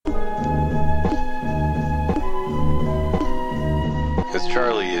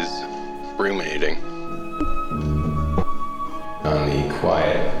Charlie is ruminating on the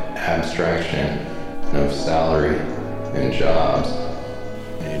quiet abstraction of salary and jobs.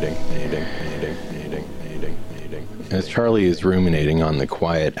 As Charlie is ruminating on the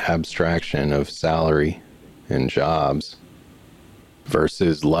quiet abstraction of salary and jobs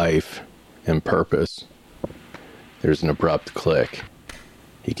versus life and purpose, there's an abrupt click.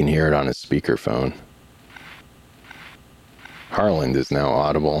 He can hear it on his speakerphone. Harland is now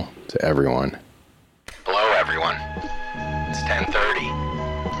audible to everyone. Hello, everyone. It's 10:30.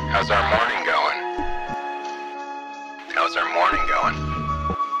 How's our morning going? How's our morning going?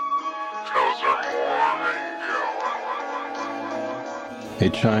 How's our morning going? A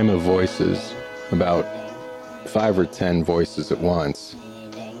chime of voices, about 5 or 10 voices at once,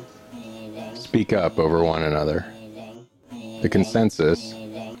 speak up over one another. The consensus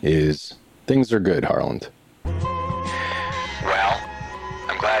is, things are good, Harland. Well,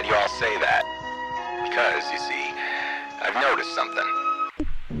 I'm glad you all say that, because, you see, I've noticed something.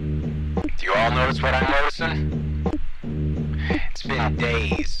 Do you all notice what I'm noticing? It's been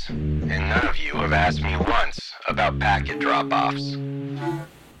days, and none of you have asked me once about packet drop-offs.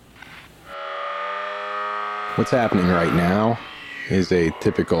 What's happening right now is a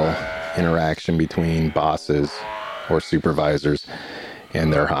typical interaction between bosses or supervisors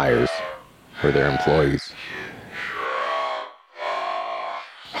and their hires or their employees.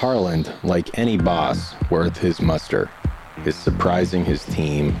 Harland, like any boss worth his muster, is surprising his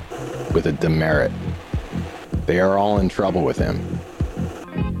team with a demerit. They are all in trouble with him.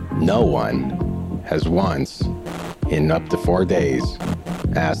 No one has once, in up to 4 days,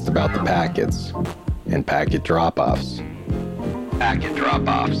 asked about the packets and packet drop-offs. Packet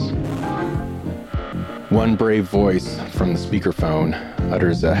drop-offs. One brave voice from the speakerphone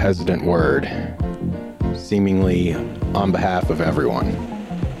utters a hesitant word, seemingly on behalf of everyone.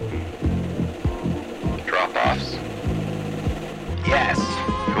 Drop-offs? Yes.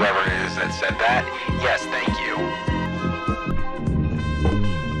 Whoever it is that said that, yes, thank you.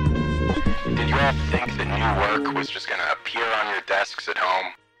 Did you all think that new work was just gonna appear on your desks at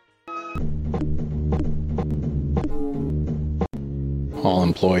home? All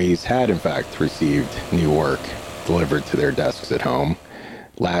employees had in fact received new work delivered to their desks at home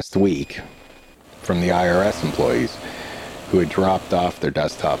last week from the IRS employees who had dropped off their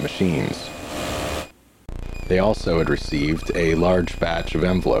desktop machines. They also had received a large batch of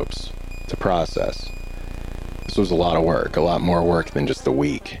envelopes to process. This was a lot of work, a lot more work than just a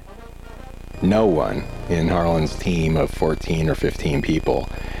week. No one in Harland's team of 14 or 15 people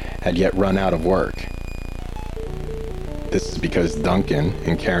had yet run out of work. This is because Duncan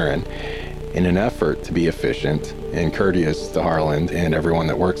and Karen, in an effort to be efficient and courteous to Harland and everyone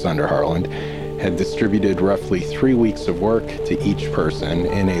that works under Harland, had distributed roughly 3 weeks of work to each person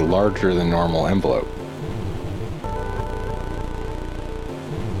in a larger than normal envelope.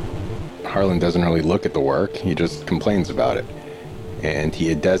 Harland doesn't really look at the work, he just complains about it. And he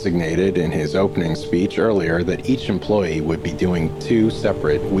had designated in his opening speech earlier that each employee would be doing 2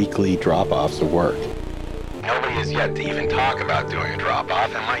 separate weekly drop-offs of work. Nobody has yet to even talk about doing a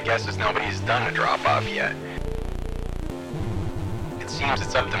drop-off, and my guess is nobody's done a drop-off yet. It seems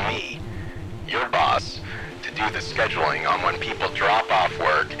it's up to me, your boss, to do the scheduling on when people drop off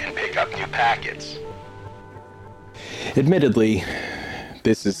work and pick up new packets. Admittedly,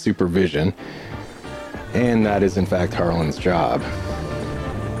 this is supervision, and that is in fact Harland's job. To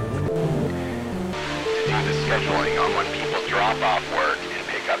do the scheduling on when people drop off work and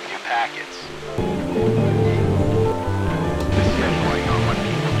pick up new packets. The scheduling on when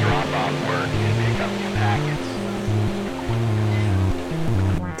people drop off work and pick up new packets.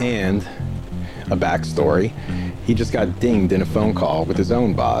 And a backstory, he just got dinged in a phone call with his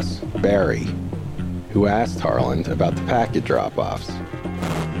own boss, Barry, who asked Harland about the packet drop-offs.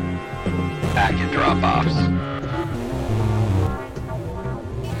 Packet drop-offs.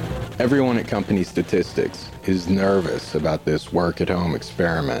 Everyone at Company Statistics is nervous about this work-at-home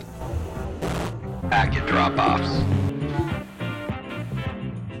experiment. Packet drop-offs.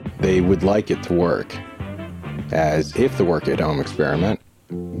 They would like it to work, as if the work-at-home experiment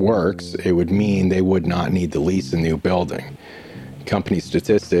works, it would mean they would not need to lease a new building. Company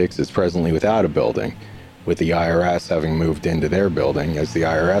Statistics is presently without a building, with the IRS having moved into their building as the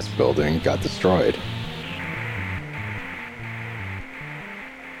IRS building got destroyed.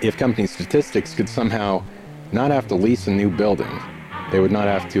 If Company Statistics could somehow not have to lease a new building, they would not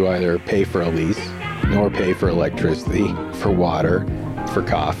have to either pay for a lease, nor pay for electricity, for water, for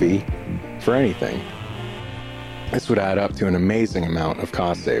coffee, for anything. This would add up to an amazing amount of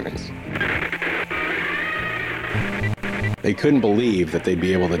cost savings. They couldn't believe that they'd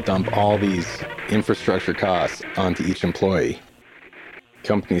be able to dump all these infrastructure costs onto each employee.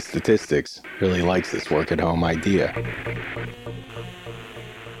 Company Statistics really likes this work-at-home idea.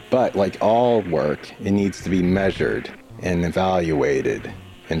 But like all work, it needs to be measured and evaluated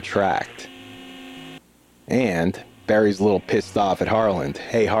and tracked. And Barry's a little pissed off at Harland.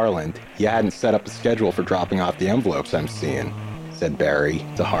 "Hey, Harland, you hadn't set up a schedule for dropping off the envelopes I'm seeing," said Barry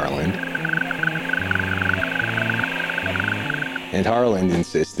to Harland. And Harland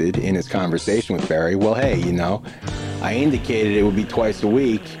insisted in his conversation with Barry, "Well, hey, I indicated it would be twice a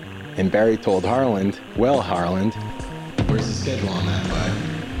week." And Barry told Harland, "Well, Harland, where's the schedule on that, bud?"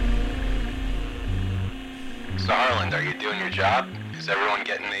 So Harland, are you doing your job? Is everyone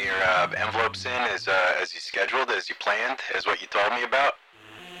getting their envelopes in as you scheduled, as you planned, as what you told me about?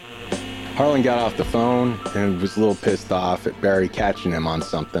 Harland got off the phone and was a little pissed off at Barry catching him on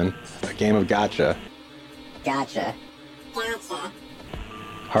something. A game of gotcha. Gotcha.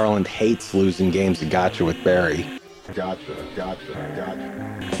 Harland hates losing games of gotcha with Barry. Gotcha.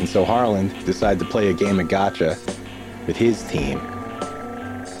 And so Harland decided to play a game of gotcha with his team.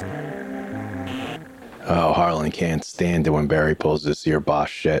 Oh, Harland can't stand it when Barry pulls this here boss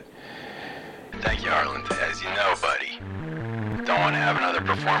shit. Thank you, Harland. As you know, buddy, don't want to have another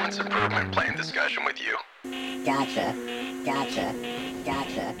performance improvement plan discussion with you. Gotcha.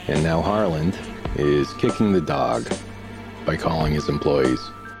 And now Harland is kicking the dog by calling his employees.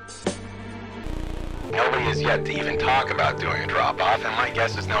 Nobody has yet to even talk about doing a drop-off, and my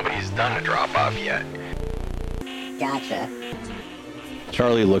guess is nobody's done a drop-off yet. Gotcha.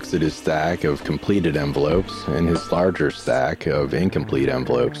 Charlie looks at his stack of completed envelopes and his larger stack of incomplete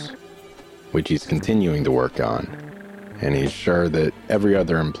envelopes, which he's continuing to work on. And he's sure that every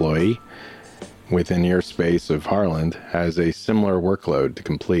other employee within earspace of Harland has a similar workload to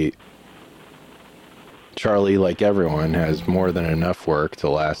complete. Charlie, like everyone, has more than enough work to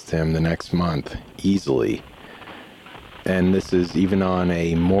last him the next month, easily. And this is even on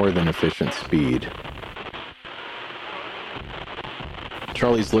a more than efficient speed.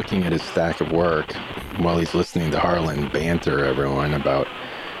 Charlie's looking at his stack of work while he's listening to Harland banter everyone about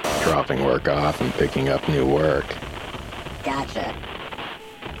dropping work off and picking up new work. Gotcha.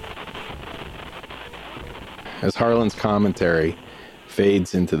 As Harland's commentary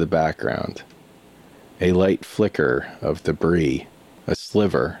fades into the background, a light flicker of debris, a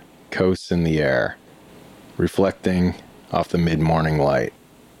sliver, coasts in the air, reflecting off the mid-morning light.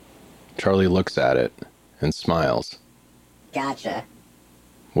 Charlie looks at it and smiles. Gotcha.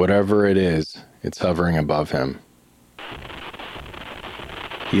 Whatever it is, it's hovering above him.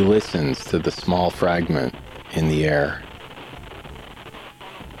 He listens to the small fragment in the air.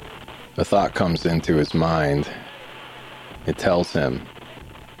 A thought comes into his mind. It tells him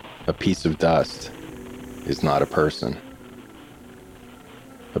a piece of dust is not a person.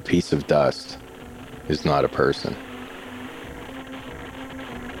 A piece of dust is not a person.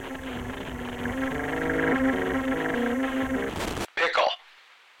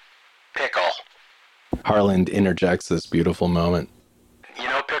 Pickle. Harland interjects this beautiful moment. You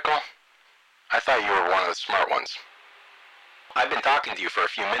know, Pickle, I thought you were one of the smart ones. I've been talking to you for a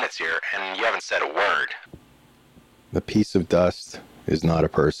few minutes here, and you haven't said a word. A piece of dust is not a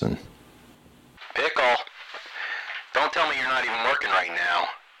person. Pickle, don't tell me you're not even working right now.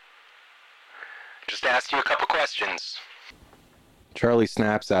 Just asked you a couple questions. Charlie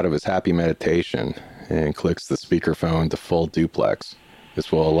snaps out of his happy meditation and clicks the speakerphone to full duplex. This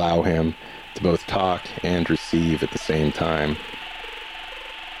will allow him to both talk and receive at the same time.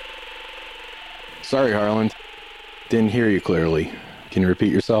 Sorry, Harland. Didn't hear you clearly. Can you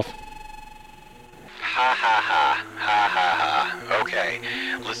repeat yourself? Ha ha ha. Ha ha ha. Okay,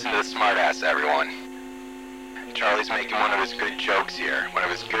 listen to the smartass, everyone. Charlie's making one of his good jokes here. One of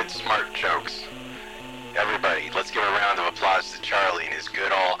his good, smart jokes. Everybody, let's give a round of applause to Charlie and his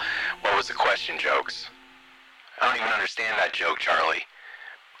good what was the question jokes. I don't even understand that joke, Charlie.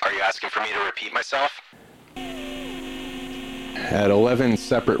 Are you asking for me to repeat myself? At 11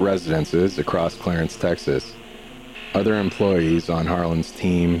 separate residences across Clarence, Texas, other employees on Harland's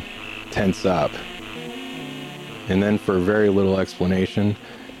team tense up. And then for very little explanation,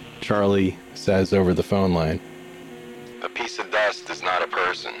 Charlie says over the phone line, A piece of dust is not a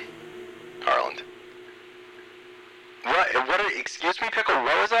person, Harland. Excuse me, Pickle,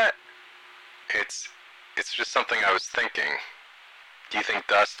 what was that? It's just something I was thinking. Do you think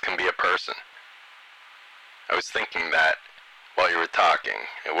dust can be a person? I was thinking that while you were talking.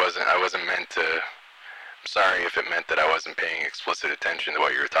 I wasn't meant to... I'm sorry if it meant that I wasn't paying explicit attention to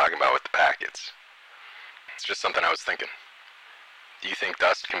what you were talking about with the packets. It's just something I was thinking. Do you think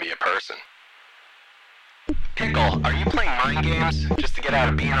dust can be a person? Pickle, are you playing mind games just to get out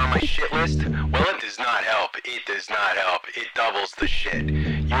of being on my shit list? Well, it does not help. It does not help. It doubles the shit.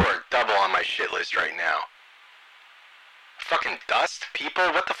 You are double on my shit list right now. Fucking dust? People?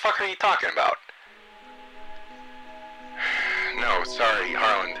 What the fuck are you talking about? No, sorry,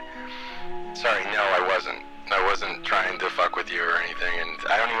 Harland. Sorry, no, I wasn't. I wasn't trying to fuck with you or anything, and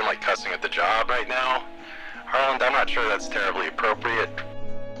I don't even like cussing at the job right now. Harland, I'm not sure that's terribly appropriate.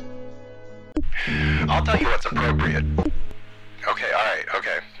 I'll tell you what's appropriate. Okay, alright,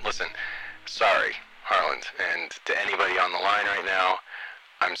 okay. Listen, sorry, Harland, and to anybody on the line right now,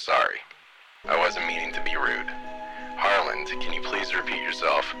 I'm sorry. I wasn't meaning to be rude. Harland, can you please repeat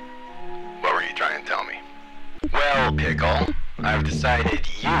yourself? What were you trying to tell me? Well, Pickle, I've decided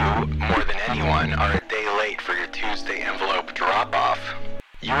you, more than anyone, are a day late for your Tuesday envelope drop-off.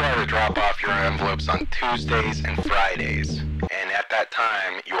 You are to drop off your envelopes on Tuesdays and Fridays, and at that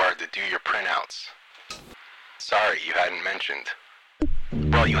time, you are to do your printouts. Sorry, you hadn't mentioned.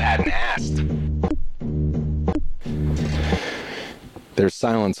 Well, you hadn't asked. There's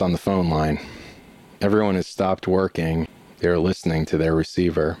silence on the phone line. Everyone has stopped working. They're listening to their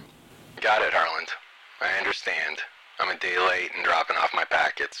receiver. Got it, Harland. I understand. I'm a day late and dropping off my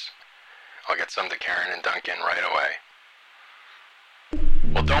packets. I'll get some to Karen and Duncan right away.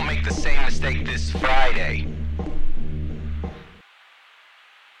 Well, don't make the same mistake this Friday.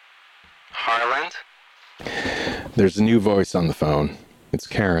 Harland? There's a new voice on the phone. It's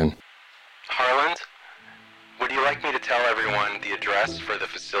Karen. Harland? Would you like me to tell everyone the address for the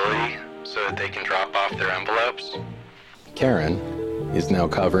facility so that they can drop off their envelopes? Karen is now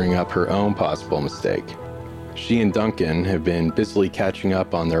covering up her own possible mistake. She and Duncan have been busily catching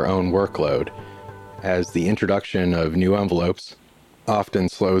up on their own workload, as the introduction of new envelopes often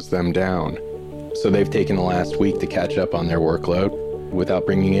slows them down. So they've taken the last week to catch up on their workload without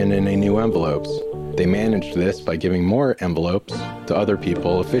bringing in any new envelopes. They managed this by giving more envelopes to other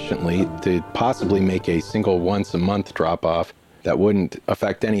people efficiently to possibly make a single once-a-month drop-off that wouldn't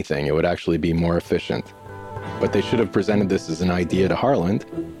affect anything. It would actually be more efficient. But they should have presented this as an idea to Harland.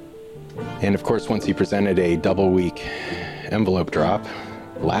 And of course, once he presented a double-week envelope drop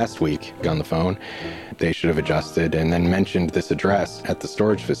last week on the phone, they should have adjusted and then mentioned this address at the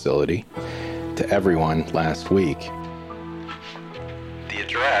storage facility to everyone last week. The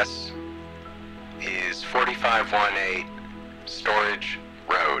address is 4518 Storage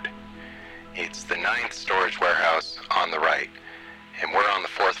Road. It's the 9th storage warehouse on the right, and we're on the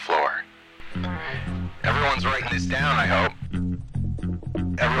 4th floor. Everyone's writing this down, I hope.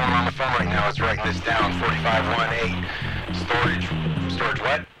 Everyone on the phone right now is writing this down. 4518 Storage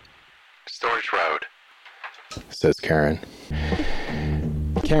what? Storage Road. Says Karen.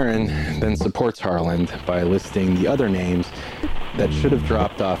 Karen then supports Harland by listing the other names that should have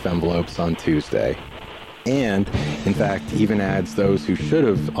dropped off envelopes on Tuesday. And, in fact, even adds those who should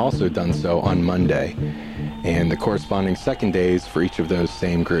have also done so on Monday, and the corresponding second days for each of those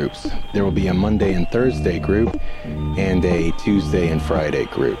same groups. There will be a Monday and Thursday group, and a Tuesday and Friday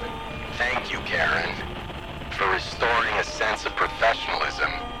group. Thank you, Karen, for restoring a sense of professionalism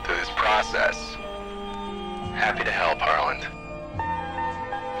to this process. Happy to help, Harland.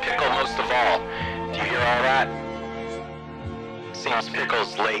 Pickle most of all. Do you hear all that? Seems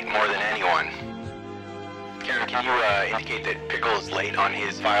Pickle's late more than anyone. Karen, can you indicate that Pickle is late on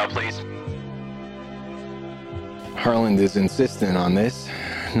his file, please? Harland is insistent on this,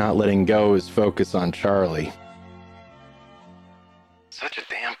 not letting go his focus on Charlie. Such a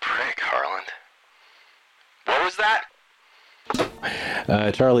damn prick, Harland. What was that?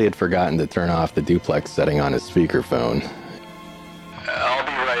 Charlie had forgotten to turn off the duplex setting on his speakerphone. I'll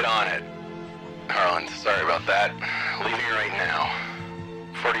be right on it. Harland, sorry about that. Leaving right now.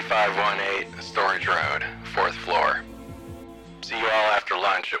 4518 Storage Road, 4th floor. See you all after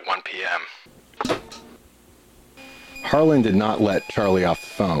lunch at 1 p.m. Harland did not let Charlie off the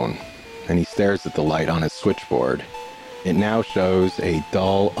phone, and he stares at the light on his switchboard. It now shows a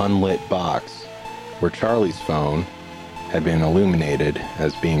dull, unlit box where Charlie's phone had been illuminated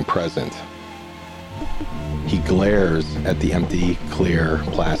as being present. He glares at the empty, clear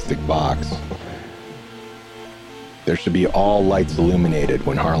plastic box. There should be all lights illuminated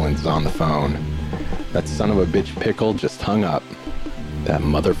when Harland's on the phone. That son of a bitch Pickle just hung up. That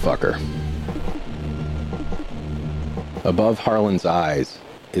motherfucker. Above Harland's eyes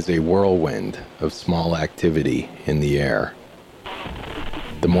is a whirlwind of small activity in the air.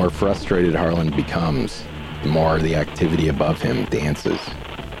 The more frustrated Harland becomes, the more the activity above him dances.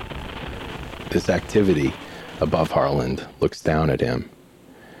 This activity above Harland looks down at him.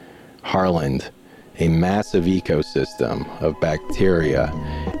 Harland, a massive ecosystem of bacteria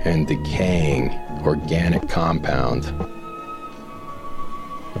and decaying, organic compound.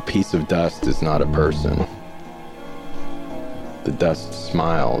 A piece of dust is not a person. The dust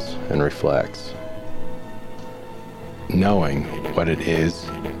smiles and reflects, knowing what it is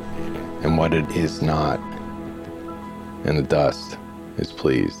and what it is not, and the dust is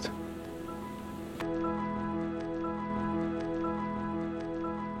pleased.